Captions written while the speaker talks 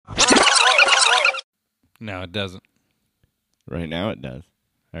No, it doesn't. Right now it does.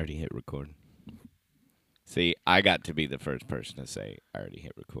 I already hit record. See, I got to be the first person to say I already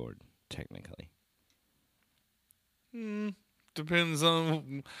hit record, technically. Depends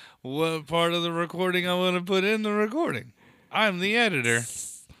on what part of the recording I want to put in the recording. I'm the editor.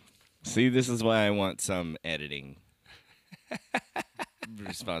 See, this is why I want some editing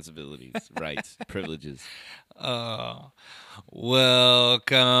responsibilities, rights, privileges.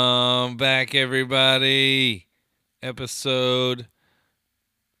 Welcome back, everybody. Episode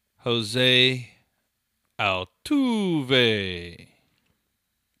Jose Altuve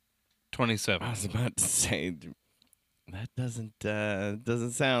 27. I was about to say that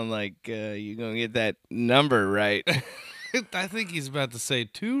doesn't sound like you're gonna get that number right. I think he's about to say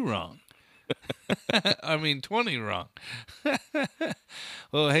 2 wrong. I mean 20 wrong.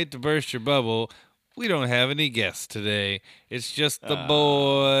 Well, I hate to burst your bubble. We don't have any guests today. It's just the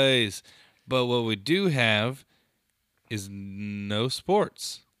boys. But what we do have is no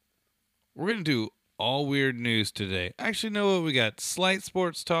sports. We're going to do all weird news today. Actually, know what? We got slight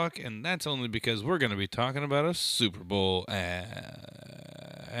sports talk, and that's only because we're going to be talking about a Super Bowl ad.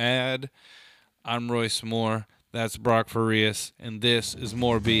 I'm Royce Moore. That's Brock Farias, and this is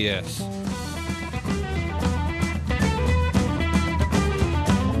More BS.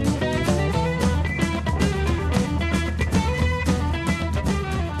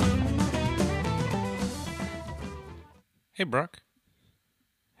 Hey, Brock.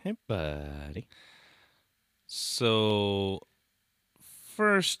 Hey, buddy. So,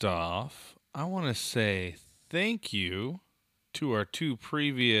 first off, I want to say thank you to our 2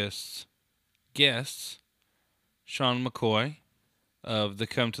 previous guests, Sean McCoy of the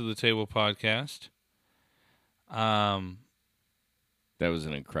Come to the Table podcast. That was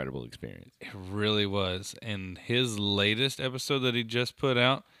an incredible experience. It really was. And his latest episode that he just put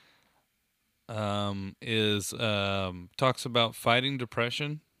out talks about fighting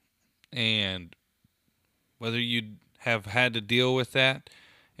depression and whether you have had to deal with that,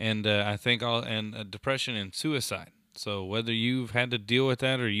 and I think depression and suicide. So whether you've had to deal with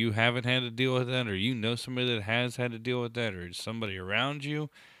that or you haven't had to deal with that, or you know somebody that has had to deal with that, or somebody around you,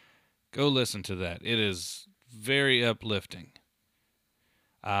 go listen to that. It is very uplifting.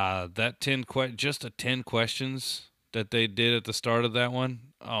 That 10 questions that they did at the start of that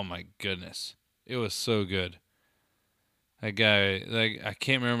one, oh my goodness. It was so good. That guy, I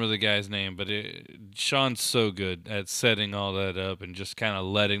can't remember the guy's name, but Sean's so good at setting all that up and just kind of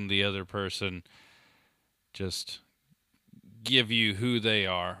letting the other person just give you who they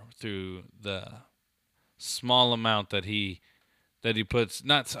are through the small amount that he puts.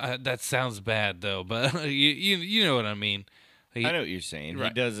 Not that sounds bad though, but you know what I mean. I know what you're saying. Right.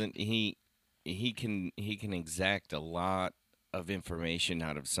 He doesn't. He can exact a lot of information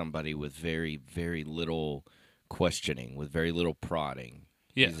out of somebody with very, very little questioning, with very little prodding.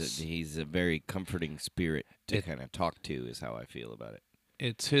 Yes. He's a very comforting spirit to kind of talk to, is how I feel about it.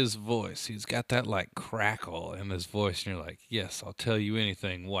 It's his voice. He's got that like crackle in his voice, and you're like, yes, I'll tell you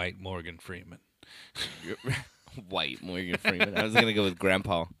anything, white Morgan Freeman. White Morgan Freeman. I was going to go with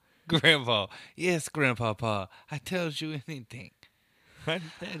Grandpa. Grandpa. Yes, Grandpa Pa. I tells you anything. I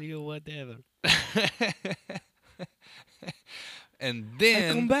tell you whatever. And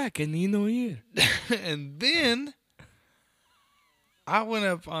then I come back and you know here. and then I went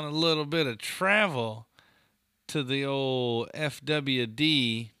up on a little bit of travel to the old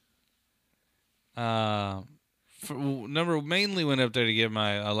FWD. Mainly went up there to get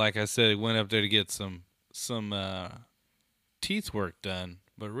my, like I said, went up there to get some teeth work done,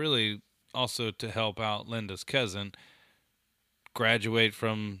 but really also to help out Linda's cousin graduate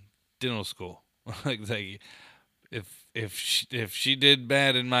from dental school. like if she did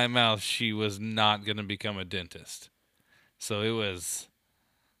bad in my mouth, she was not going to become a dentist. So it was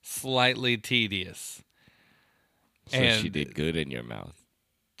slightly tedious. So and she did good in your mouth.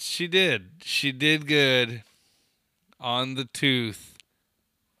 She did. She did good on the tooth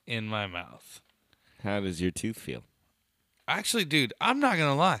in my mouth. How does your tooth feel? Actually, dude, I'm not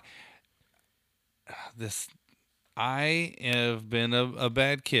going to lie. I have been a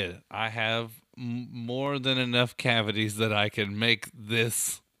bad kid. I have more than enough cavities that I can make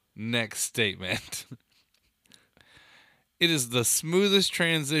this next statement. It is the smoothest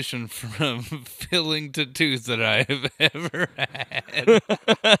transition from filling to tooth that I have ever had.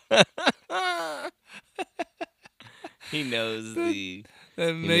 He knows the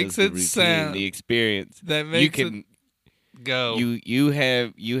that makes it routine, sound the experience. that makes it go. You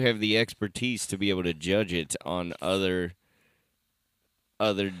have the expertise to be able to judge it on other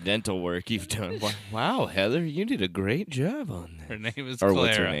dental work you've done. Wow, Heather, you did a great job on that. Her name is or Clara.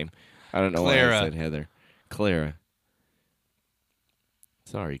 What's her name? I don't know Clara. why I said Heather. Clara.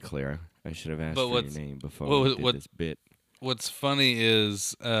 Sorry, Clara. I should have asked But for your what's name before what we was- did what this bit. what's funny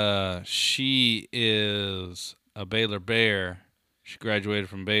is she is a Baylor Bear. She graduated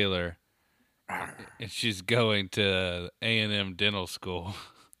from Baylor, and she's going to A&M Dental School.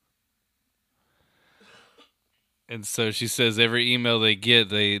 And so she says every email they get,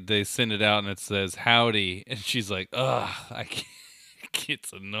 they send it out and it says howdy, and she's like, ugh, I can't.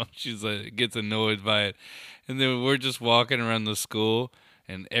 Gets annoyed. She's like gets annoyed by it, and then we're just walking around the school,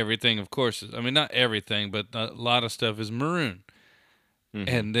 and everything, of course, I mean not everything, but a lot of stuff is maroon. Mhm.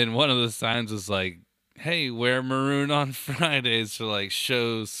 And then one of the signs was like, "Hey, wear maroon on Fridays to like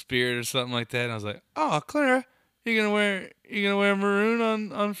show spirit or something like that." And I was like, "Oh, Clara, you gonna wear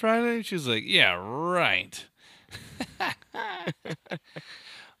maroon on Friday?" And she was like, "Yeah, right."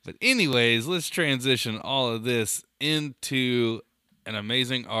 But anyways, let's transition all of this into an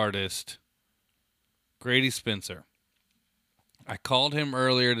amazing artist, Grady Spencer. I called him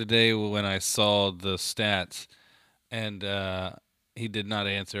earlier today when I saw the stats, and he did not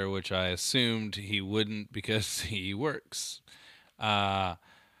answer, which I assumed he wouldn't because he works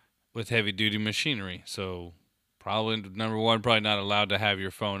with heavy duty machinery. So, probably number one, probably not allowed to have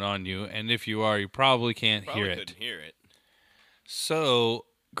your phone on you, and if you are, you probably can't hear it. Couldn't hear it. So,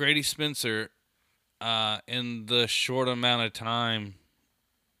 Grady Spencer, in the short amount of time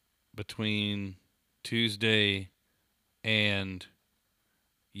between Tuesday and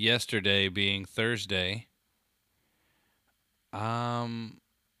yesterday being Thursday,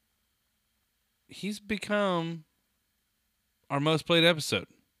 he's become our most played episode.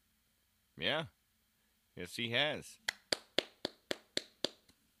 Yeah. Yes, he has.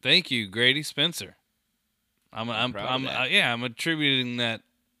 Thank you, Grady Spencer. I'm proud of that. yeah, I'm attributing that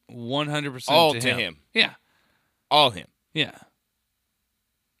 100% All to to him. him. Yeah, All him. yeah.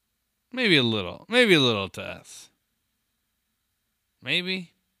 Maybe a little to us.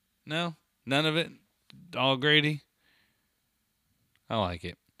 Maybe, no, none of it. All Grady. I like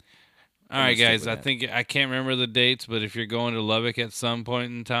it. All I'm right, gonna stick guys. with I that. think I can't remember the dates, but if you're going to Lubbock at some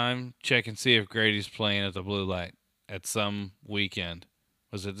point in time, check and see if Grady's playing at the Blue Light at some weekend.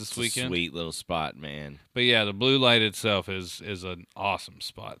 Was it this It's a weekend? sweet little spot, man. But yeah, the Blue Light itself is an awesome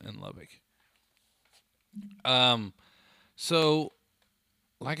spot in Lubbock. So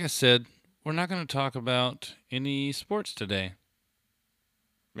like I said, we're not going to talk about any sports today.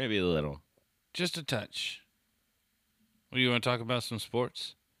 Maybe a little. Just a touch. What do you want to talk about? Some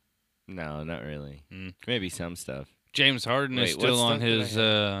sports? No, not really. Mm. Maybe some stuff. James Harden is Wait, what still on stuff did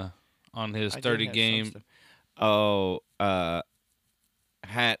I his I did 30 have some game. stuff. Oh,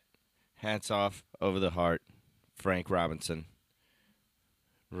 hats off over the heart. Frank Robinson.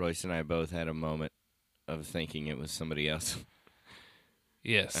 Royce and I both had a moment of thinking it was somebody else.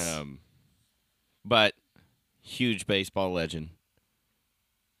 Yes. But huge baseball legend.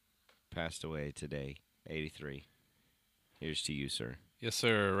 Passed away today, 83. Here's to you, sir. Yes,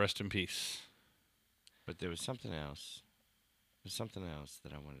 sir. Rest in peace. But there was something else. There's something else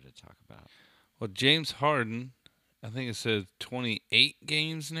that I wanted to talk about. Well, James Harden, I think it says 28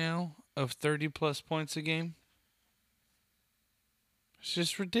 games now of 30-plus points a game. It's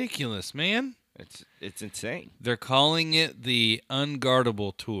just ridiculous, man. It's insane. They're calling it the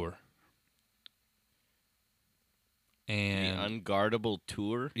Unguardable Tour. And The Unguardable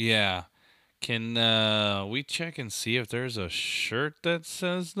Tour? yeah. Can we check and see if there's a shirt that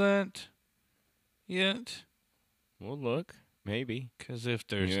says that yet? We'll look. Maybe. Because if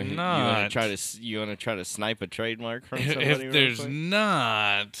there's You not, want to try to snipe a trademark from somebody? if real there's quick?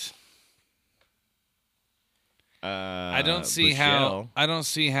 not, I don't see Bushell,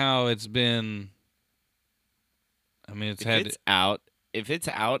 how it's been. I mean, it's If had it's out, if it's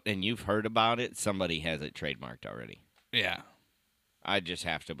out and you've heard about it, somebody has it trademarked already. yeah. I just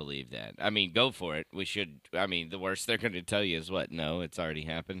have to believe that. I mean, go for it. We should. I mean, the worst they're going to tell you is what? No, it's already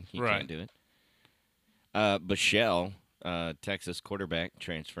happened. You Right. can't do it. Bushell, Texas quarterback,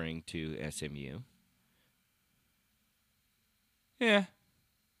 transferring to SMU. Yeah.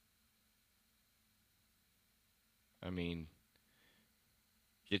 I mean,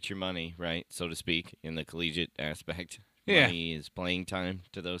 get your money, right, so to speak, in the collegiate aspect. Yeah. Money is playing time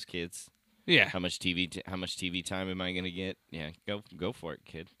to those kids. Yeah. How much TV time am I going to get? Yeah, go for it,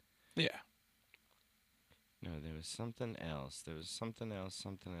 kid. Yeah. No, there was something else. Something else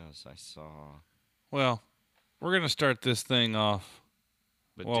I saw. Well, we're going to start this thing off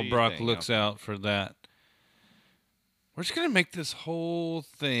But while do your Brock thing, looks Alfred. out for that. We're just going to make this whole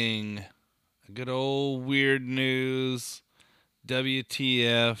thing a good old weird news,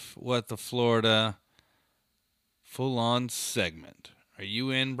 WTF, what the Florida, full-on segment. Are you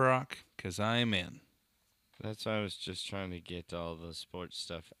in, Brock? Because I am in. That's why I was just trying to get all the sports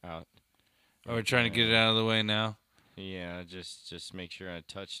stuff out. Oh, we're Right trying to get it now. out of the way now. Yeah, just make sure I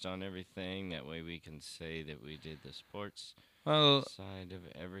touched on everything. That way we can say that we did the sports Well, side of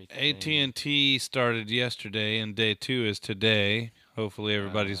everything. AT&T started yesterday, and day 2 is today. Hopefully,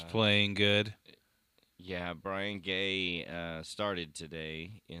 everybody's Uh, playing good. yeah, Brian Gay started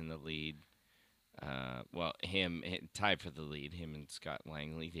today in the lead. Well, tied for the lead. Him and Scott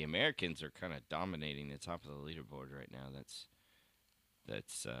Langley. The Americans are kind of dominating the top of the leaderboard right now. That's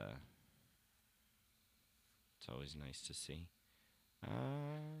it's always nice to see.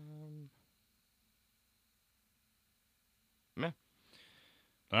 Meh.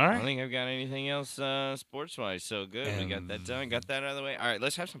 All I right. don't think I've got anything else sports wise. So good. We got that done. Got that out of the way. All right,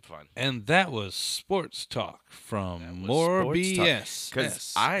 let's have some fun. And that was sports talk from That was More sports talk. BS.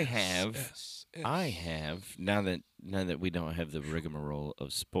 'Cause I have now that we don't have the rigmarole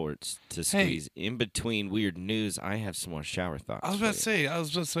of sports to squeeze in between weird news, I have some more shower thoughts. I was about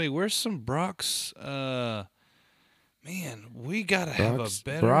to say, where's some Brock's? Man, we gotta have a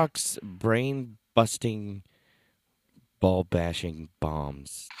better. Brock's brain busting, ball bashing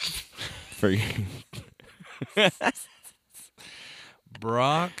bombs for you.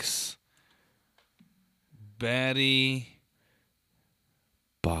 Brock's Batty.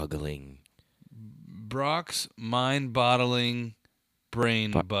 Boggling. Brock's mind-boggling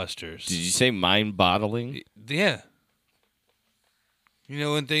brain busters. Did you say mind bottling? Yeah. You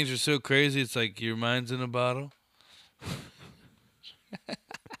know when things are so crazy, it's like your mind's in a bottle.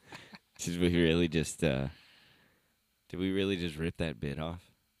 Did we really just rip that bit off?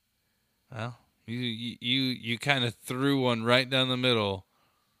 Well, you kind of threw one right down the middle.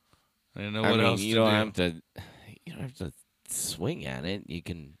 I didn't know what else you to don't do. you don't have to swing at it. You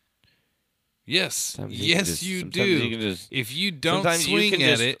can. Yes, You do. can just, If you don't sometimes you swing can at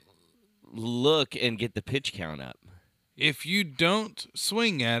just it, look and get the pitch count up. if you don't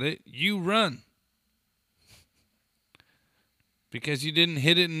swing at it, you run. Because you didn't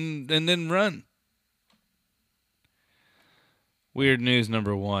hit it and then run. Weird news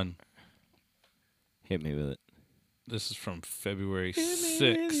number 1. Hit me with it. This is from February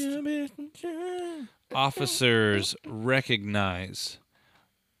 6th. Officers recognize,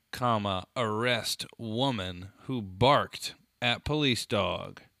 arrest woman who barked at police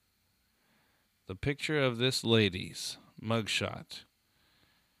dog. The picture of this lady's mugshot.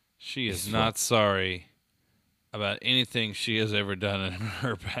 She is not sorry about anything she has ever done in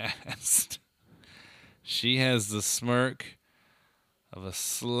her past. She has the smirk of a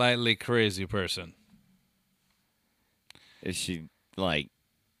slightly crazy person. Is she like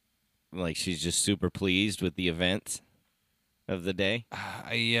she's just super pleased with the events of the day?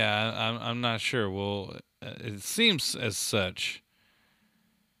 Yeah, I'm not sure. Well, it seems as such.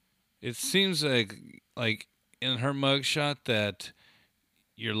 It seems like in her mugshot that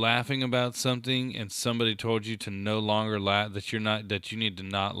you're laughing about something and somebody told you to no longer laugh, that you need to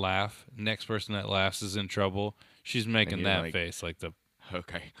not laugh. Next person that laughs is in trouble. She's making that like, face like the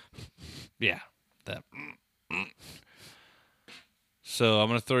okay. yeah, that. So I'm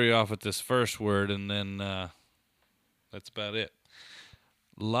going to throw you off with this first word, and then that's about it.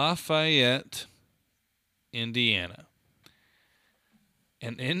 Lafayette, Indiana.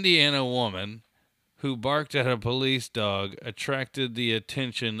 An Indiana woman who barked at a police dog attracted the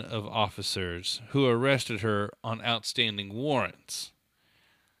attention of officers who arrested her on outstanding warrants.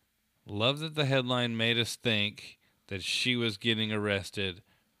 Love that the headline made us think that she was getting arrested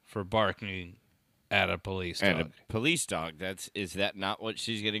for barking at a police dog. At a police dog. Is that not what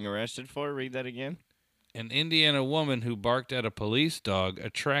she's getting arrested for? Read that again. An Indiana woman who barked at a police dog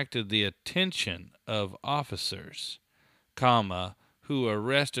attracted the attention of officers, who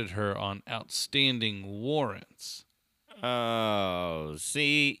arrested her on outstanding warrants. Oh,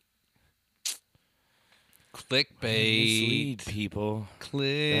 see. Clickbait. Mislead people.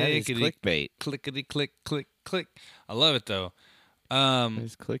 Click. That is clickbait. Clickety click click click. I love it though. That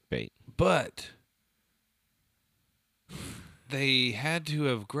is clickbait. But they had to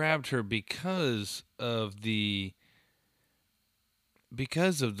have grabbed her because of the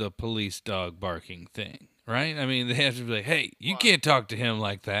police dog barking thing, right? I mean, they have to be like, "Hey, you can't talk to him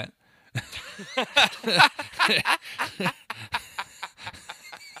like that."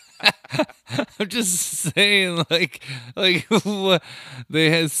 I'm just saying, like what,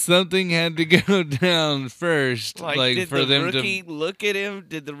 something had to go down first, Did for the them rookie to look at him?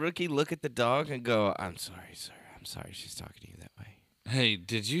 Did the rookie look at the dog and go, "I'm sorry, sir. I'm sorry she's talking to you that way." Hey,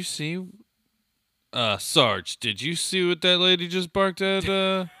 did you see, Sarge? Did you see what that lady just barked at,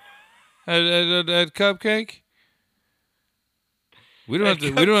 at Cupcake? We don't have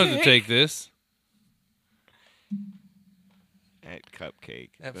to take this. At Cupcake.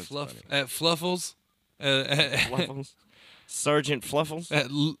 At That's Fluff funny. at Fluffles. At, Fluffles? Sergeant Fluffles? at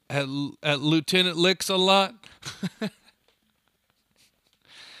Lieutenant Licks a lot.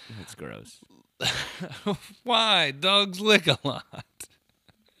 That's gross. Why? Dogs lick a lot.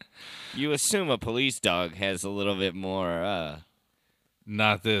 You assume a police dog has a little bit more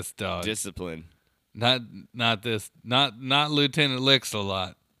Not this dog. discipline. Not this. Not Lieutenant Licks a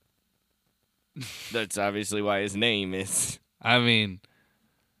lot. That's obviously why his name is. I mean,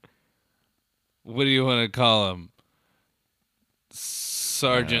 what do you want to call him?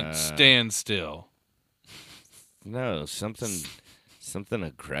 Sergeant Standstill. No, something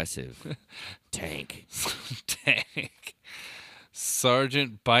aggressive. Tank. Tank.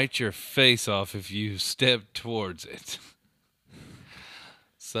 Sergeant, bite your face off if you step towards it.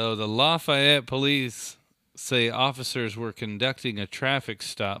 So the Lafayette police say officers were conducting a traffic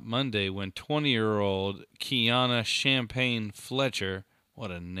stop Monday when 20-year-old Kiana Champagne Fletcher,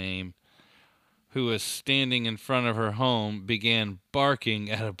 what a name, who was standing in front of her home, began barking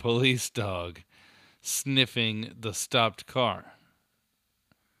at a police dog, sniffing the stopped car.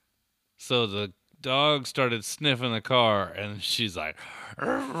 So the dog started sniffing the car, and she's like, I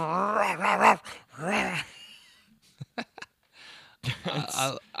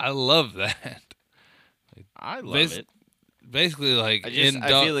love that. I love it. Basically, like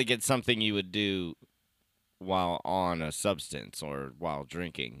I feel like it's something you would do while on a substance or while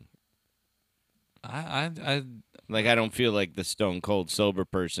drinking. I I don't feel like the stone cold sober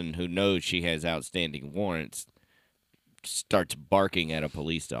person who knows she has outstanding warrants starts barking at a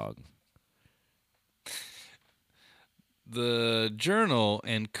police dog. The Journal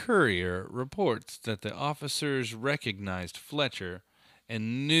and Courier reports that the officers recognized Fletcher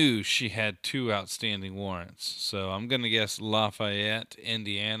and knew she had 2 outstanding warrants. So I'm going to guess Lafayette,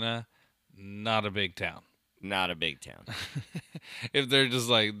 Indiana, not a big town. Not a big town. If they're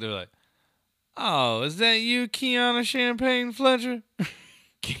like, oh, is that you, Kiana Champagne Fletcher?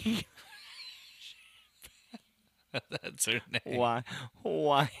 That's her name.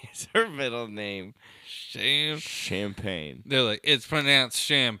 Why is her middle name Champagne? Champagne? They're like, it's pronounced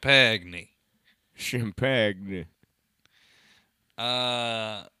Champagne. Champagne.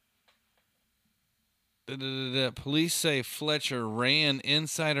 Police say Fletcher ran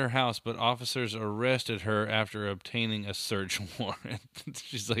inside her house, but officers arrested her after obtaining a search warrant.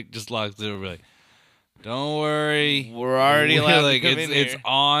 She's like, just locks the door, like, don't worry, We're already allowed like to come it's in here.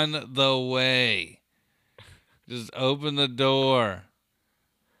 on the way. Just open the door.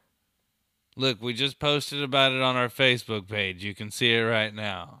 Look, we just posted about it on our Facebook page. You can see it right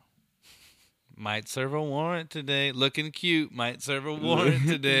now. Might serve a warrant today. Looking cute. Might serve a warrant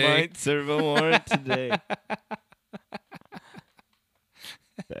today. Might serve a warrant today.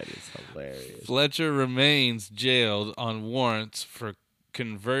 That is hilarious. Fletcher remains jailed on warrants for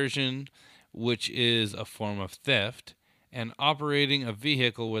conversion, which is a form of theft, and operating a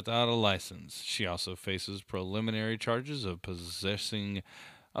vehicle without a license. She also faces preliminary charges of possessing,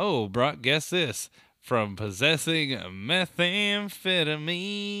 Brock, guess this, from possessing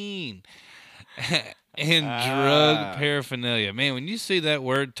methamphetamine and drug paraphernalia. Man, when you see that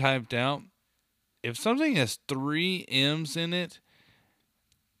word typed out, if something has 3 M's in it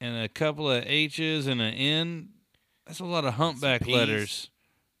and a couple of H's and an N, that's a lot of humpback letters.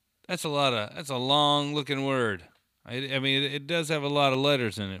 That's a long looking word. I mean, it does have a lot of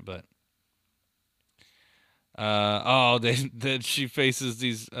letters in it, but that she faces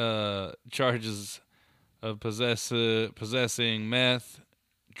these charges of possessing meth,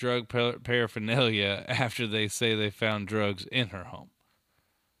 drug paraphernalia after they say they found drugs in her home.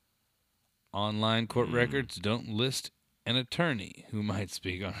 Online court records don't list an attorney who might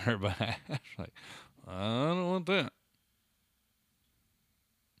speak on her behalf. Like, I don't want that.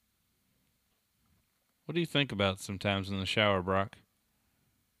 What do you think about sometimes in the shower, Brock?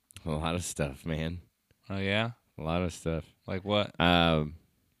 A lot of stuff, man. Oh, yeah? A lot of stuff. Like what?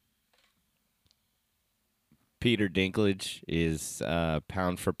 Peter Dinklage is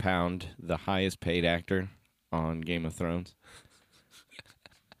pound for pound the highest paid actor on Game of Thrones.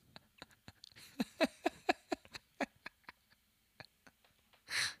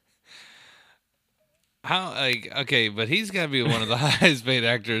 Okay, but he's got to be one of the highest paid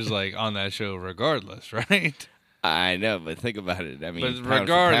actors on that show regardless, right? I know, but think about it. I mean, But pound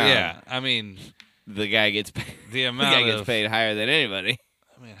for pound, yeah. I mean, the guy gets paid, the the amount guy of gets paid higher than anybody.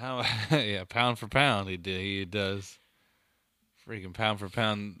 I mean, how yeah, pound for pound he does. Freaking pound for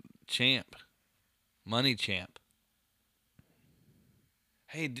pound champ. Money champ.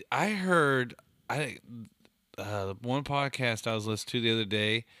 Hey, I heard one podcast I was listening to the other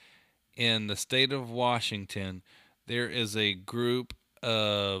day in the state of Washington, there is a group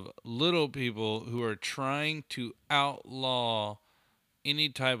of little people who are trying to outlaw any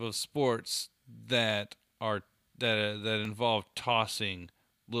type of sports that are that involve tossing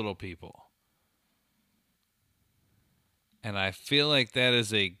little people. And I feel like that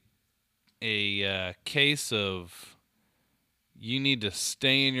is a case of you need to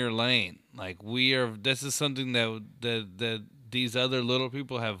stay in your lane. Like we are. This is something that these other little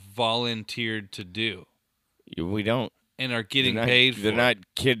people have volunteered to do We don't. and are They're getting not. paid They're for not it.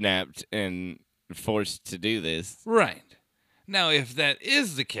 kidnapped and forced to do this. Right. Now, if that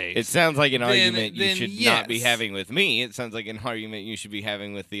is the It case, sounds like an then, argument you then should yes. not be having with me. It sounds like an argument you should be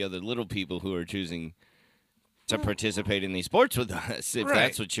having with the other little people who are choosing to participate in these sports with us. If Right.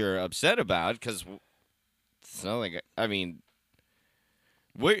 that's what you're upset about, because it's not like I mean,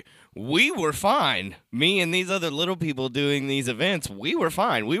 we were fine. Me and these other little people doing these events, we were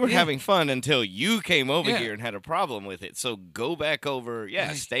fine. We were Yeah. having fun until you came over Yeah. here and had a problem with it. So go back over. Yeah,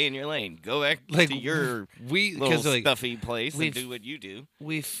 Like- stay in your lane. Go back like to your we little because like stuffy place and we've- do what you do.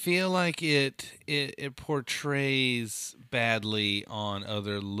 we feel like it portrays badly on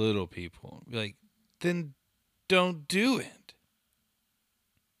other little people. Like, then don't do it.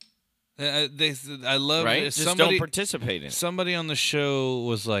 I love Right? Just somebody. don't participate in it. Somebody on the show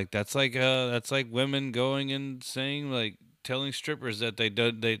was like, that's like women going and saying like telling strippers that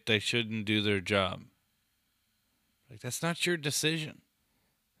they shouldn't do their job. Like that's not your decision.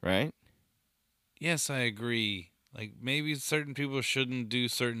 Right? Yes, I agree. Like maybe certain people shouldn't do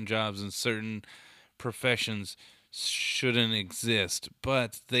certain jobs and certain professions shouldn't exist,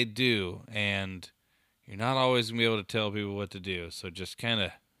 but they do, and you're not always gonna be able to tell people what to do. So just kind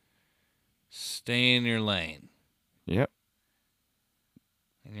of stay in your lane. Yep.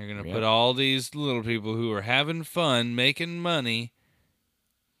 And you're going to Yep. put all these little people who are having fun, making money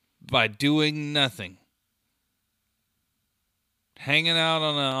by doing nothing. Hanging out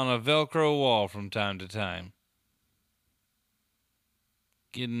on a Velcro wall from time to time.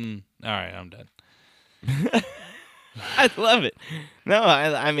 All right, I'm done. I love it. No,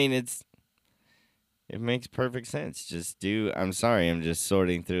 I mean it makes perfect sense. Just do. I'm sorry. I'm just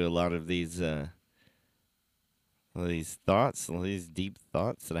sorting through a lot of these thoughts, all these deep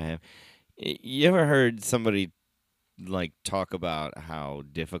thoughts that I have. You ever heard somebody like talk about how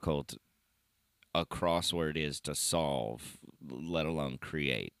difficult a crossword is to solve, let alone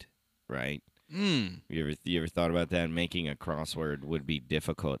create, right? You ever thought about that? Making a crossword would be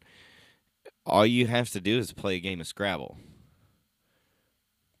difficult. All you have to do is play a game of Scrabble,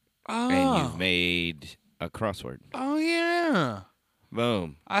 and you've made a crossword. Oh yeah.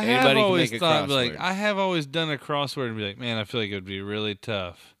 Boom. I Anybody have can always make a thought crossword. like I have always done a crossword and be like, man, I feel like it would be really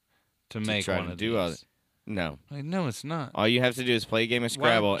tough to make try one to of do these. all that. No. Like, no, it's not. All you have to do is play a game of Why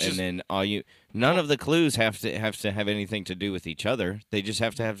Scrabble, just- and then none of the clues have to have anything to do with each other. They just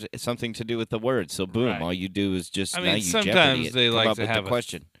have to have something to do with the words. So boom, Right. all you do is just I now mean, you sometimes Jeopardy it. they Come like up to with have the a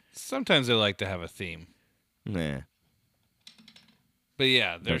question. Sometimes they like to have a theme. Nah. But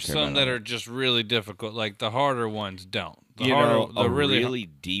yeah, there's care some about that all are just really difficult. Like the harder ones don't. The You harder, know, the a really, really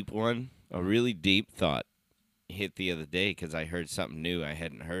deep one, a really deep thought hit the other day because I heard something new I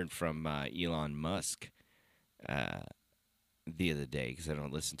hadn't heard from Elon Musk the other day because I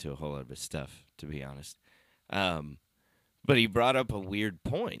don't listen to a whole lot of his stuff, to be honest. But he brought up a weird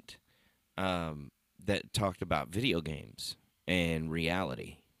point that talked about video games and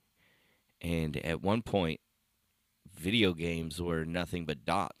reality. And at one point, video games were nothing but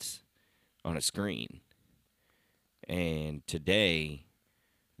dots on a screen. And today,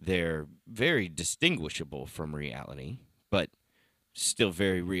 they're very distinguishable from reality, but still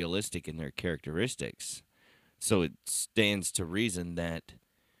very realistic in their characteristics. So it stands to reason that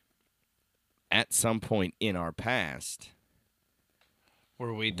at some point in our past,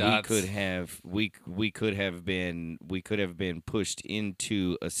 where we dots. we could have been pushed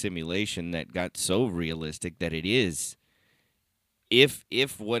into a simulation that got so realistic that it is, if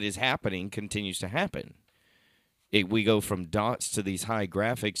what is happening continues to happen. We go from dots to these high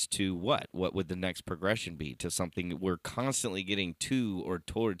graphics to what? What would the next progression be? To something that we're constantly getting to or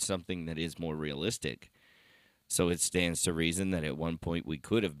towards something that is more realistic. So it stands to reason that at one point we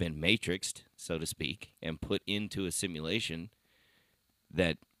could have been matrixed, so to speak, and put into a simulation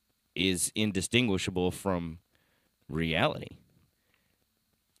that is indistinguishable from reality.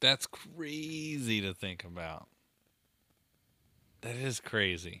 That's crazy to think about. That is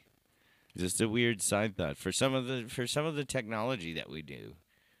crazy. Just a weird side thought for some of the technology that we do.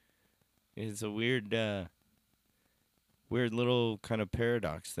 It's a weird little kind of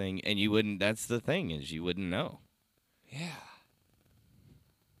paradox thing, and you wouldn't. That's the thing, is you wouldn't know. Yeah.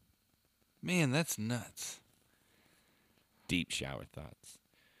 Man, that's nuts. deep shower thoughts.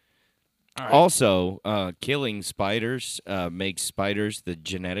 All right. Also, killing spiders makes spiders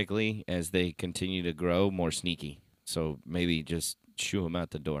genetically, as they continue to grow, more sneaky. So maybe just shoo them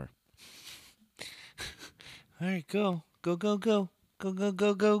out the door. All right, go. Go, go, go. Go, go,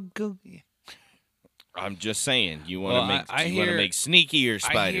 go, go, go. I'm just saying, you want Well, to make I you want to hear, make sneakier I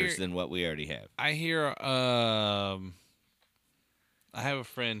spiders hear, than what we already have. I hear, I have a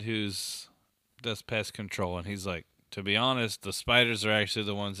friend who's does pest control, and he's like, to be honest, the spiders are actually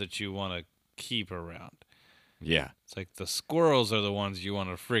the ones that you want to keep around. Yeah. It's like the squirrels are the ones you want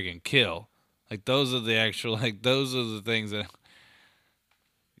to friggin' kill. Like those are the actual, like those are the things that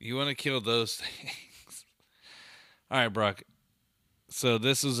you want to kill those things. All right, Brock. So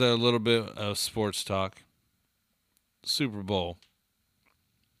this is a little bit of sports talk. Super Bowl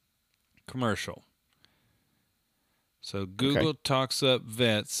commercial. So Google talks up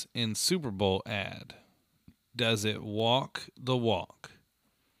vets in Super Bowl ad. Does it walk the walk?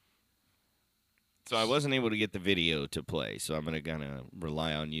 So I wasn't able to get the video to play, so I'm gonna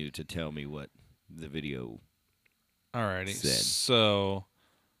rely on you to tell me what the video Alrighty. said. So,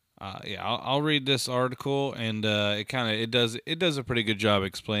 yeah, I'll read this article, and it does a pretty good job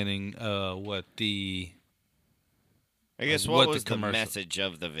explaining what the I guess what what the was the commercial- message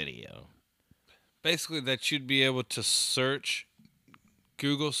of the video? basically that you'd be able to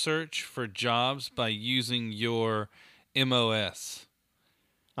Google search for jobs by using your MOS.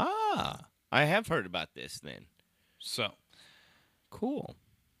 Ah, I have heard about this then. So, Cool.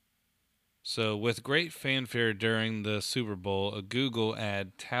 with great fanfare during the Super Bowl, a Google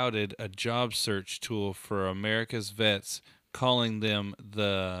ad touted a job search tool for America's vets, calling them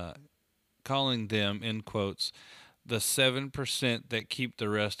in quotes the 7% that keep the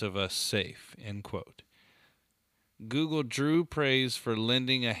rest of us safe, end quote. Google drew praise for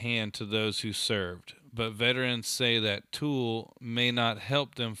lending a hand to those who served, but veterans say that tool may not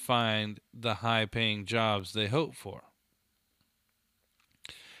help them find the high-paying jobs they hope for.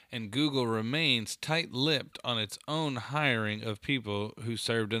 And Google remains tight-lipped on its own hiring of people who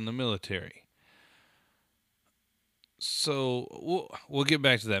served in the military. So we'll get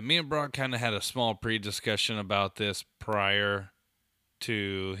back to that. Me and Brock kind of had a small pre-discussion about this prior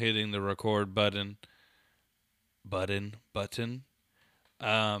to hitting the record button. But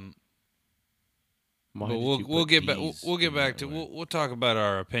we'll get back. We'll get back to. We'll talk about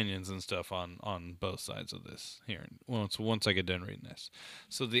our opinions and stuff on both sides of this here once I get done reading this.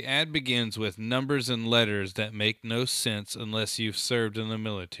 So the ad begins with numbers and letters that make no sense unless you've served in the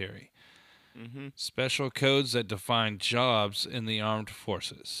military. Mm-hmm. Special codes that define jobs in the armed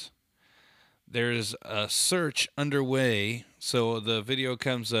forces. There's a search underway, so the video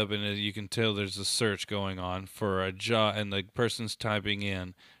comes up and you can tell there's a search going on for a job, and the person's typing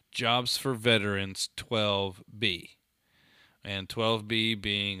in jobs for veterans 12B, and 12B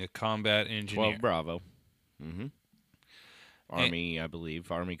being a combat engineer. 12 Bravo. Mm-hmm. Army, I believe.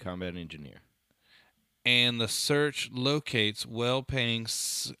 Army combat engineer. And the search locates well-paying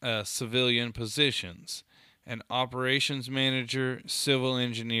civilian positions: an operations manager, civil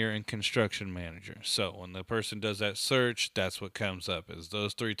engineer, and construction manager. So when the person does that search, that's what comes up, is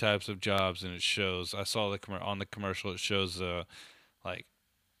those three types of jobs, and it shows. I saw on the commercial, it shows like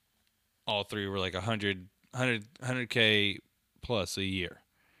all three were like 100K plus a year.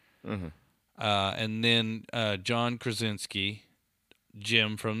 Mm-hmm. And then John Krasinski,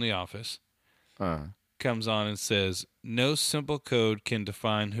 Jim from The Office, comes on and says, "No simple code can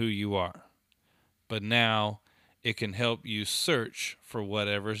define who you are, but now it can help you search for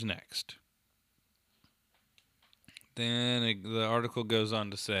whatever's next." Then the article goes on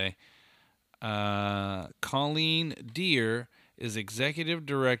to say, Colleen Deer is executive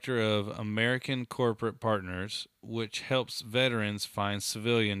director of American Corporate Partners, which helps veterans find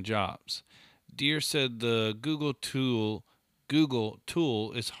civilian jobs. Deer said the Google tool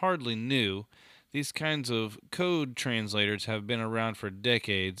is hardly new. These kinds of code translators have been around for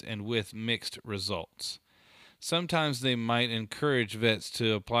decades and with mixed results. Sometimes they might encourage vets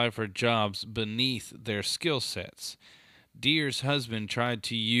to apply for jobs beneath their skill sets. Deer's husband tried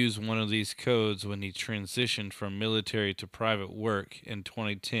to use one of these codes when he transitioned from military to private work in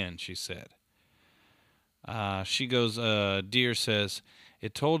 2010, she said. Deer says,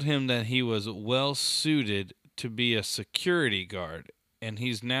 it told him that he was well suited to be a security guard, and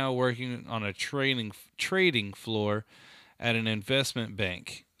he's now working on a trading floor at an investment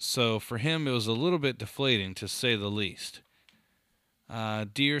bank. So for him, it was a little bit deflating, to say the least.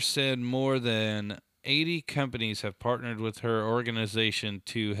 Deer said more than 80 companies have partnered with her organization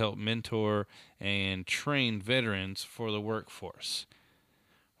to help mentor and train veterans for the workforce.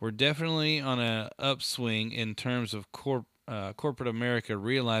 We're definitely on an upswing in terms of corporate America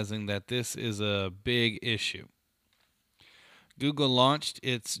realizing that this is a big issue. Google launched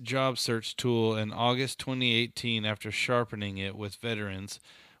its job search tool in August 2018 after sharpening it with veterans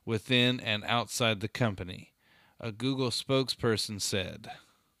within and outside the company. A Google spokesperson said,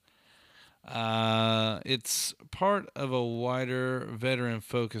 it's part of a wider veteran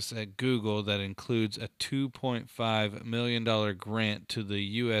focus at Google that includes a $2.5 million grant to the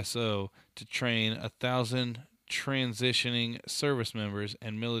USO to train 1,000 transitioning service members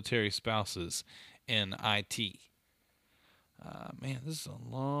and military spouses in IT. Man, this is a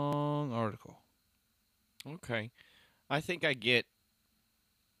long article. Okay. I think I get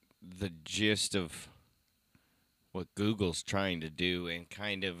the gist of what Google's trying to do and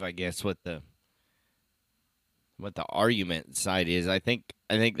kind of I guess what the argument side is. I think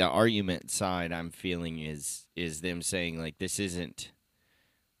the argument side I'm feeling is them saying like this isn't.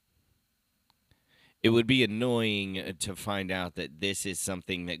 It would be annoying to find out that this is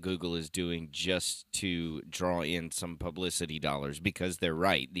something that Google is doing just to draw in some publicity dollars because they're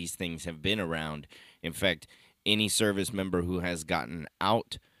right. These things have been around. In fact, any service member who has gotten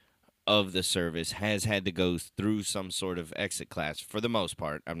out of the service has had to go through some sort of exit class for the most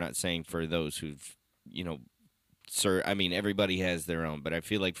part. I'm not saying for those who've, I mean, everybody has their own, but I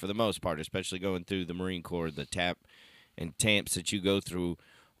feel like for the most part, especially going through the Marine Corps, the TAP and TAMPs that you go through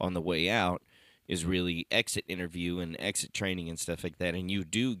on the way out, is really exit interview and exit training and stuff like that. And you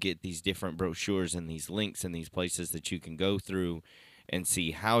do get these different brochures and these links and these places that you can go through and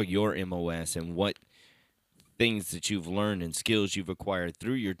see how your MOS and what things that you've learned and skills you've acquired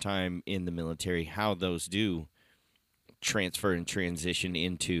through your time in the military, how those do transfer and transition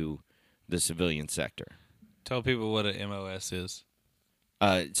into the civilian sector. Tell people what a MOS is.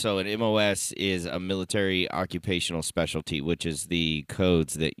 So an MOS is a military occupational specialty, which is the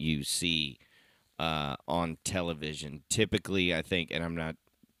codes that you see on television. Typically, I think, and I'm not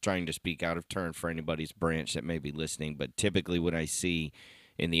trying to speak out of turn for anybody's branch that may be listening, but typically what I see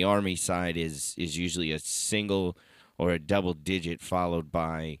in the Army side is usually a single or a double digit followed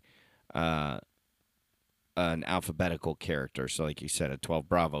by an alphabetical character. So like you said, a 12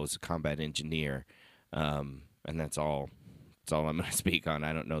 Bravo is a combat engineer, and that's all. That's all I'm going to speak on.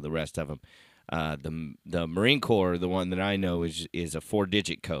 I don't know the rest of them. The Marine Corps, the one that I know is a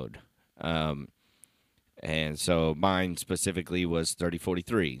 4-digit code. And so mine specifically was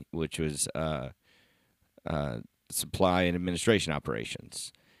 3043, which was supply and administration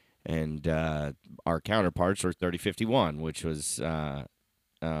operations. And our counterparts were 3051, which was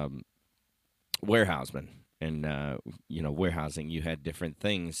warehouseman. And, warehousing, you had different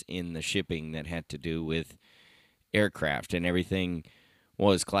things in the shipping that had to do with aircraft, and everything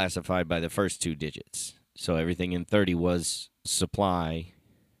was classified by the first 2 digits. So everything in 30 was supply.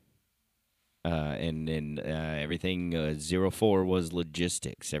 And then everything 04 was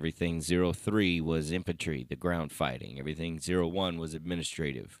logistics. Everything 03 was infantry, the ground fighting. Everything 01 was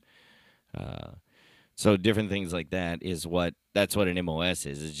administrative. So different things like that that's what an MOS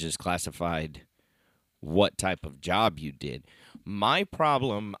is. It's just classified what type of job you did. My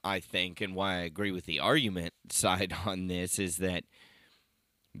problem, I think, and why I agree with the argument side on this is that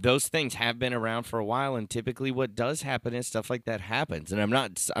those things have been around for a while, and typically what does happen is stuff like that happens. And I'm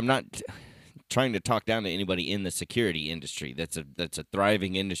not trying to talk down to anybody in the security industry. That's a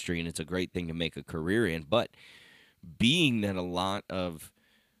thriving industry, and it's a great thing to make a career in. But being that a lot of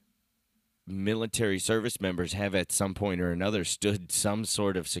military service members have at some point or another stood some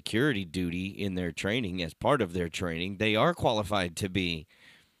sort of security duty in their training as part of their training, they are qualified to be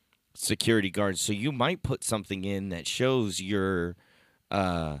security guards. So you might put something in that shows your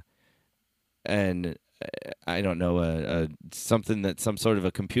and I don't know, something that some sort of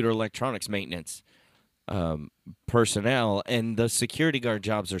a computer electronics maintenance personnel, and the security guard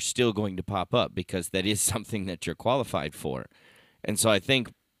jobs are still going to pop up because that is something that you're qualified for. And so I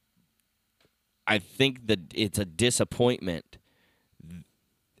think that it's a disappointment,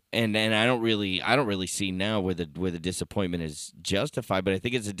 and I don't really see now where the disappointment is justified, but I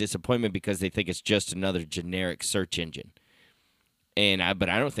think it's a disappointment because they think it's just another generic search engine. But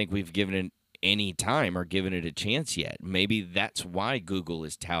I don't think we've given it any time or given it a chance yet. Maybe that's why Google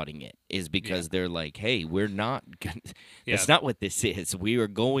is touting it, is because they're like, hey, we're not that's not what this is. We are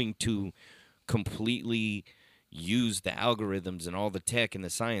going to completely use the algorithms and all the tech and the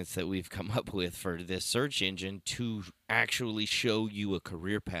science that we've come up with for this search engine to actually show you a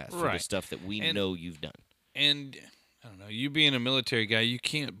career path for the stuff that we know you've done. And I don't know, you being a military guy, you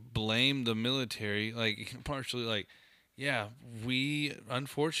can't blame the military, like partially like, Yeah,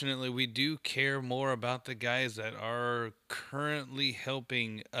 unfortunately we do care more about the guys that are currently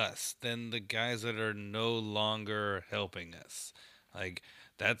helping us than the guys that are no longer helping us. Like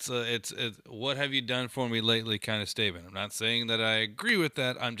that's it's what have you done for me lately kind of statement. I'm not saying that I agree with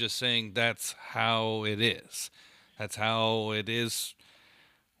that. I'm just saying that's how it is. That's how it is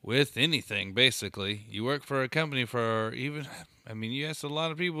with anything basically. You work for a company for even I mean, you ask a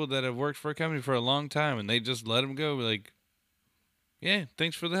lot of people that have worked for a company for a long time and they just let them go like yeah,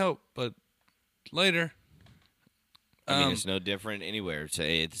 thanks for the help, but later. I mean, Um, it's no different anywhere.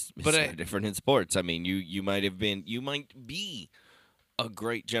 Say but it's no I, different in sports. I mean, you might be a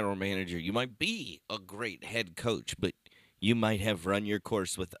great general manager. You might be a great head coach, but you might have run your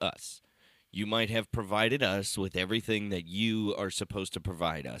course with us. You might have provided us with everything that you are supposed to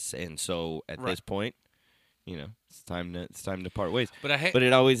provide us. And so at right, this point, it's time to part ways. but I, But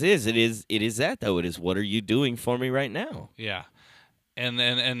it always is. It is that though. It is what are you doing for me right now? yeah, and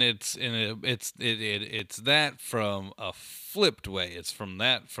it's that from a flipped way. It's from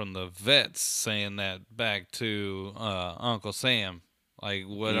the vets saying that back to Uncle Sam. Like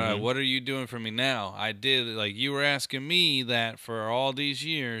Mhm. what are you doing for me now? I did like you were asking me that for all these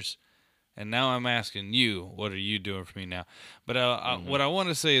years, and now I'm asking you, what are you doing for me now? But Mhm. what I want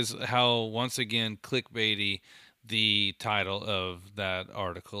to say is how once again clickbaity the title of that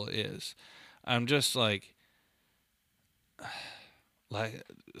article is. I'm just like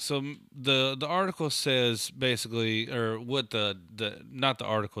so the article says basically or what the not the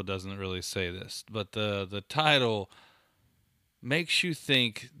article doesn't really say this, but the title makes you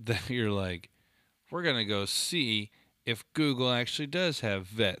think that you're like we're going to go see if Google actually does have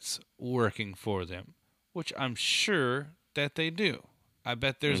vets working for them, which I'm sure that they do. I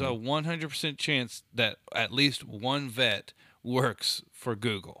bet there's a Mhm. 100% chance that at least one vet works for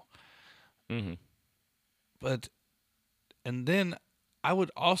Google. Mhm. But, and then I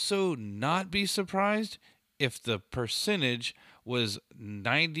would also not be surprised if the percentage was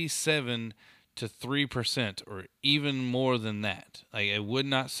 97 to 3% or even more than that. Like, it would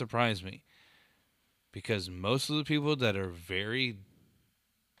not surprise me because most of the people that are very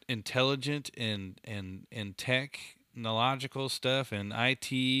intelligent in technological stuff and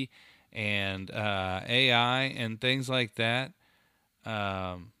IT and AI and things like that,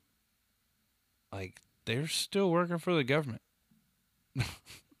 um, like they're still working for the government.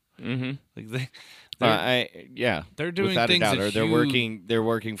 Mhm. Like they they're I yeah, they're doing without a things doubt. Or that you they're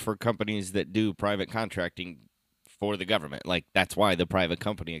working for companies that do private contracting for the government. Like that's why the private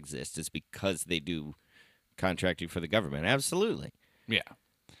company exists. Is because they do contracting for the government. Absolutely. yeah.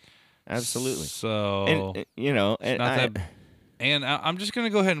 Absolutely. And So it's and not that. And I'm just gonna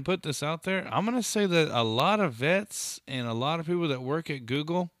go ahead and put this out there. I'm gonna say that a lot of vets and a lot of people that work at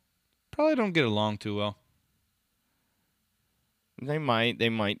Google probably don't get along too well. they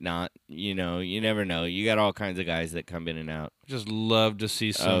might not. You never know. You got all kinds of guys that come in and out Just love to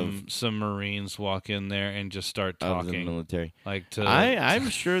see of some Marines walk in there and just start the talking, military. like I'm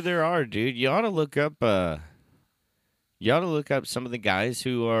sure there are, dude. You ought to look up some of the guys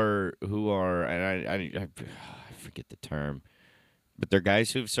who are and I forget the term, but they're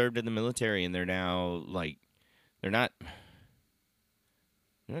guys who've served in the military and they're now like they're not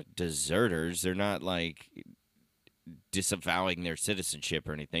they're not deserters. They're not like disavowing their citizenship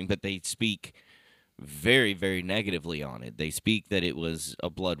or anything, but they speak very, very negatively on it. They speak that it was a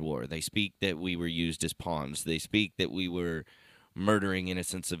blood war. They speak that we were used as pawns. They speak that we were murdering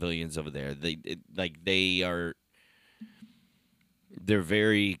innocent civilians over there. They're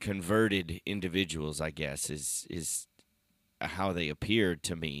very converted individuals, I guess, is how they appear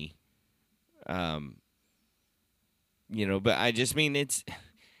to me. Um, but I just mean it's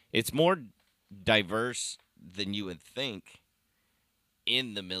more diverse than you would think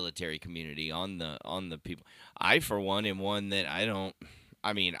in the military community on the people. I for one am one that I don't.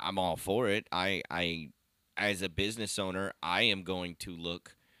 I mean, I'm all for it. I as a business owner, I am going to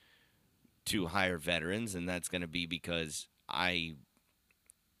look to hire veterans, and that's going to be because I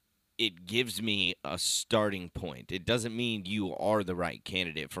it gives me a starting point. It doesn't mean you are the right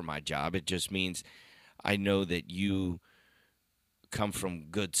candidate for my job. It just means I know that you come from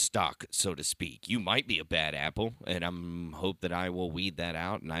good stock, so to speak. You might be a bad apple, and I'm hope that I will weed that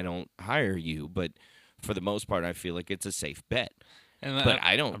out and I don't hire you. But for the most part, I feel like it's a safe bet. and But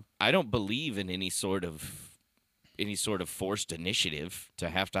I don't believe in any sort of forced initiative to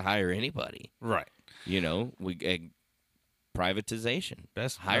have to hire anybody. right. We privatization.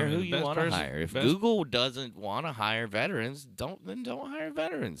 Best, I Hire mean, who the you best want to person, hire. If best. Google doesn't want to hire veterans, don't hire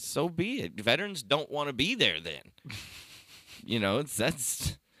veterans. So be it. Veterans don't want to be there then.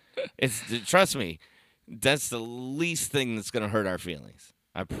 It's trust me. That's the least thing that's going to hurt our feelings.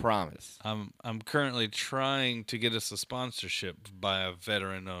 I promise. I'm currently trying to get us a sponsorship by a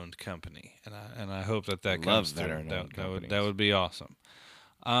veteran-owned company, and I hope that I that love comes through. veteran-owned That companies. would be awesome.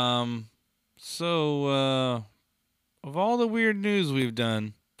 So of all the weird news we've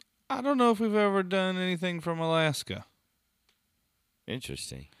done, I don't know if we've ever done anything from Alaska.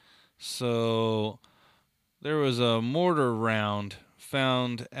 Interesting. So there was a mortar round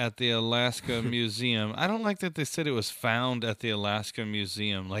found at the Alaska Museum. I don't like that they said it was found at the Alaska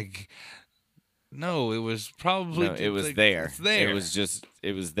Museum. Like, no, it was probably No, it was like, there. it's there. It was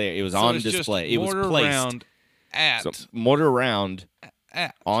there. It was So on it's just display. It was mortar placed. round at So mortar round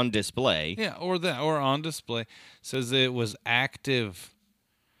at on display. yeah, or on display. Says it was active.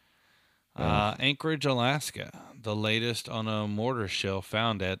 Anchorage, Alaska, the latest on a mortar shell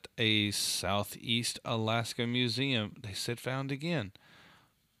found at a Southeast Alaska museum. They said found again.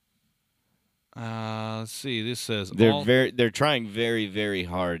 Let's see. This says They're trying very, very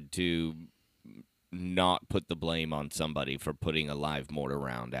hard to not put the blame on somebody for putting a live mortar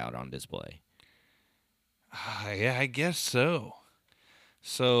round out on display. Yeah, I guess so.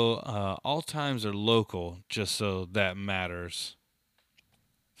 So all times are local, just so that matters.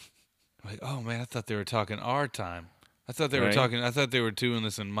 Like, oh man, I thought they were talking our time. I thought they were Right? talking. I thought they were doing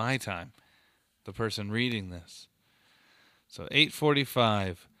this in my time. The person reading this. So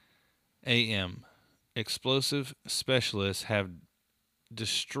 8:45 a.m. Explosive specialists have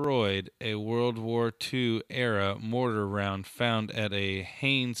destroyed a World War II era mortar round found at a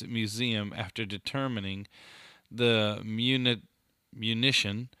Haynes museum after determining the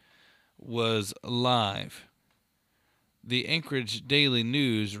munition was live. The Anchorage Daily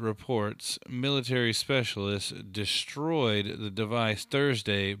News reports military specialists destroyed the device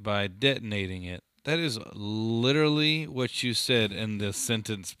Thursday by detonating it. That is literally what you said in the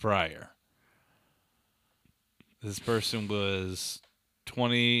sentence prior. This person was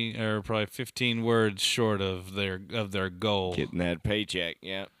 20 or probably 15 words short of their goal. Getting that paycheck,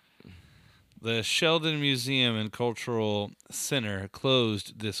 yeah. The Sheldon Museum and Cultural Center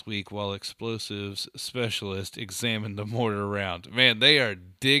closed this week while explosives specialists examined the mortar round. Man, they are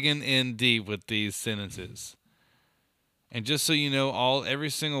digging in deep with these sentences. And just so you know, every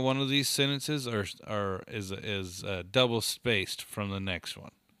single one of these sentences is double spaced from the next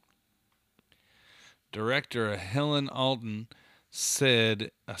one. Director Helen Alton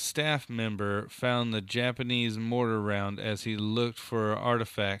said a staff member found the Japanese mortar round as he looked for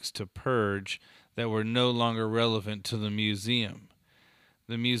artifacts to purge that were no longer relevant to the museum.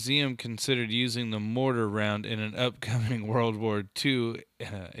 The museum considered using the mortar round in an upcoming World War II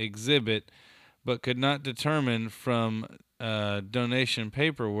exhibit, but could not determine from donation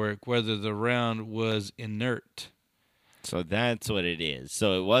paperwork whether the round was inert. So that's what it is.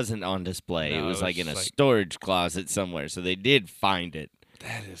 So it wasn't on display. No, it was like in a like, storage closet somewhere. So they did find it.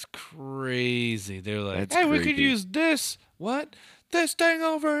 That is crazy. They're like, That's hey, we could creepy. use this. What? This thing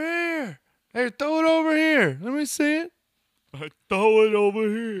over here. Hey, throw it over here. Let me see it. Throw it over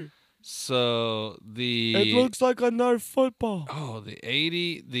here. So the like a Nerf football. the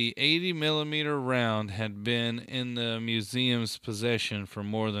 80 millimeter round had been in the museum's possession for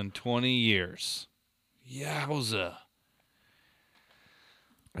more than 20 years. Yowza.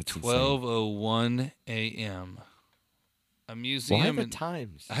 That's 12:01 a.m. A museum. Why the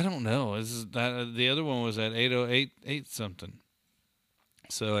times? I don't know. The other one was at 8:08 something.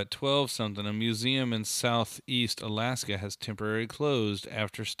 So at 12 something, a museum in Southeast Alaska has temporarily closed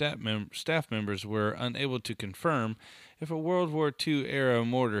after staff members were unable to confirm if a World War II era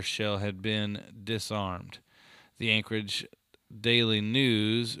mortar shell had been disarmed. The Anchorage Daily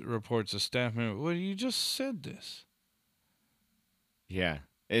News reports a staff member. Well, you just said this. Yeah.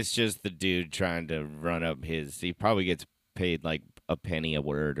 It's just the dude trying to run up his. He probably gets paid like a penny a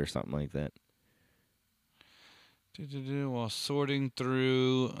word or something like that. While sorting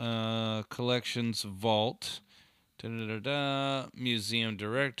through collections vault. Museum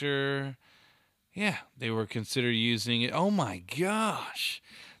director. Yeah, they were considered using it. Oh my gosh.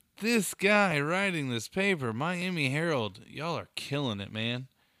 This guy writing this paper, Miami Herald, y'all are killing it, man.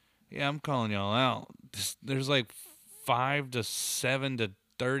 Yeah, I'm calling y'all out. There's like 5 to 7 to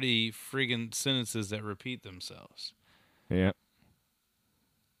 30 friggin' sentences that repeat themselves. Yeah.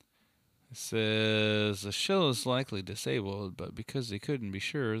 It says the shell is likely disabled, but because they couldn't be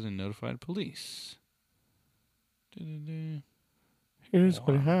sure, they notified police. Here's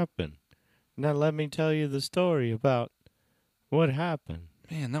what happened. Now let me tell you the story about what happened.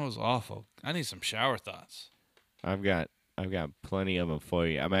 Man, that was awful. I need some shower thoughts. I've got plenty of them for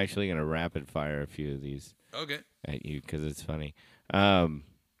you. I'm actually gonna rapid fire a few of these Okay. at you because it's funny.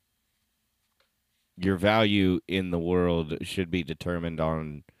 your value in the world should be determined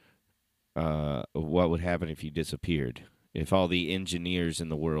on what would happen if you disappeared. If all the engineers in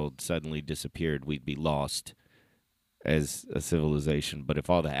the world suddenly disappeared, we'd be lost as a civilization. But if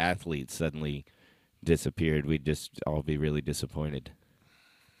all the athletes suddenly disappeared, we'd just all be really disappointed.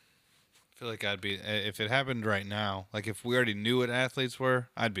 I feel like I'd be if it happened right now. Like if we already knew what athletes were,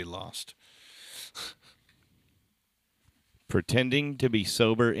 I'd be lost. Pretending to be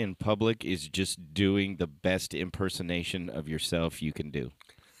sober in public is just doing the best impersonation of yourself you can do.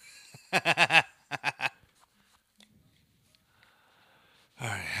 All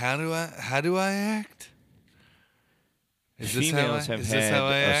right, how do I act? Is this how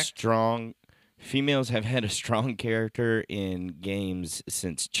I act? Females have had a strong character in games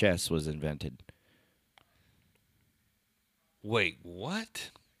since chess was invented. Wait, what?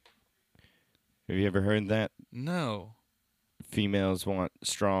 Have you ever heard that? No. Females want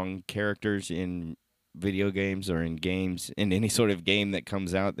strong characters in video games or in games. In any sort of game that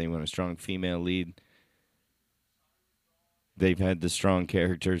comes out, they want a strong female lead. They've had the strong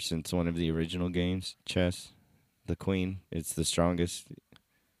character since one of the original games, chess. The queen. It's the strongest.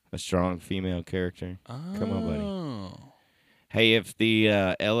 A strong female character. Come on, buddy. Hey, if the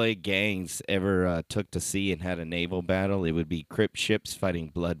L.A. gangs ever took to sea and had a naval battle, it would be Crip ships fighting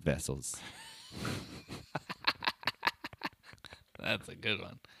blood vessels. That's a good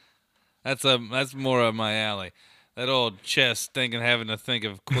one. That's more up my alley. That old chess having to think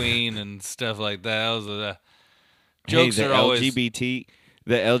of Queen and stuff like that. That was jokes hey, are always LGBT.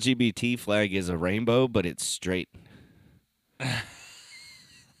 The LGBT flag is a rainbow, but it's straight.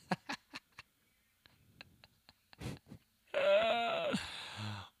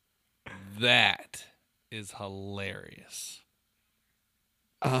 That is hilarious.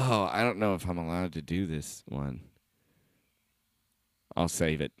 Oh, I don't know if I'm allowed to do this one. I'll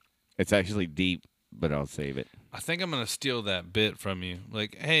save it. It's actually deep, but I'll save it. I think I'm going to steal that bit from you.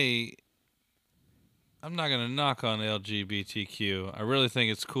 Like, hey, I'm not going to knock on LGBTQ. I really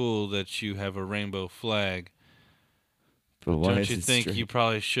think it's cool that you have a rainbow flag. But why Don't you think straight? You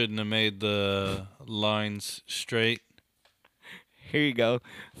probably shouldn't have made the lines straight? Here you go.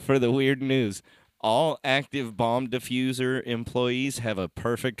 For the weird news, all active bomb diffuser employees have a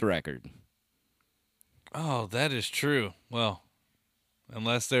perfect record. Oh, that is true. Well,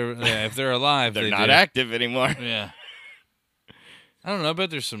 unless if they're alive, they're they not do. active anymore. Yeah. I don't know. I bet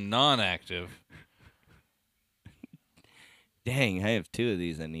there's some non-active. Dang, I have 2 of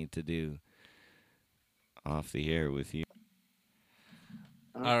these I need to do off the air with you.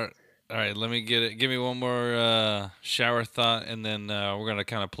 All right. Let me get it. Give me one more shower thought, and then we're gonna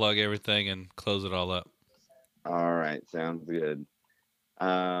kind of plug everything and close it all up. All right, sounds good.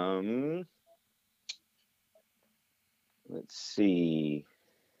 Let's see.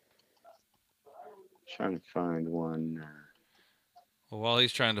 Trying to find one. Well, while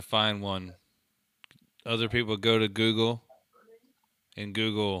he's trying to find one, other people go to Google and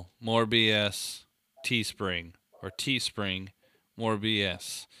Google More BS Teespring or Teespring More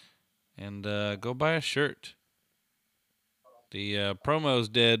BS and go buy a shirt. The promo's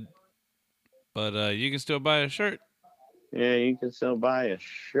dead, but you can still buy a shirt. Yeah, you can still buy a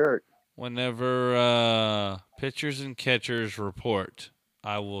shirt. Whenever pitchers and catchers report,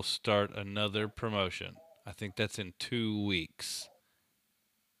 I will start another promotion. I think that's in 2 weeks.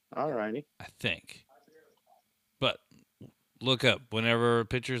 All righty. I think. But look up whenever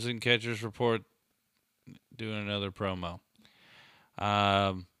pitchers and catchers report, doing another promo.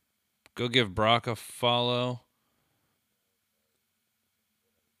 Go give Brock a follow.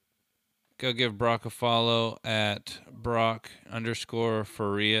 Go give Brock a follow at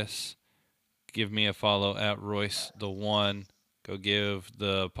Brock_Farias. Give me a follow at Royce_the1. Go give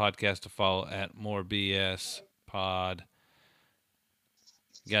the podcast a follow at More BS Pod.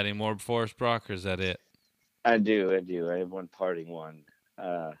 Got any more before us, Brock, or is that it? I do. I have one parting one.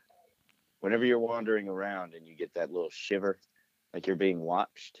 Whenever you're wandering around and you get that little shiver, like you're being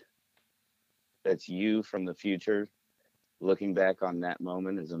watched, that's you from the future looking back on that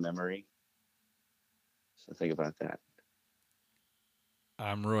moment as a memory. So think about that.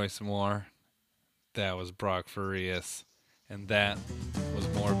 I'm Royce Moore. That was Brock Farias. And that was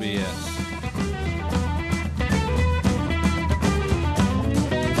More BS.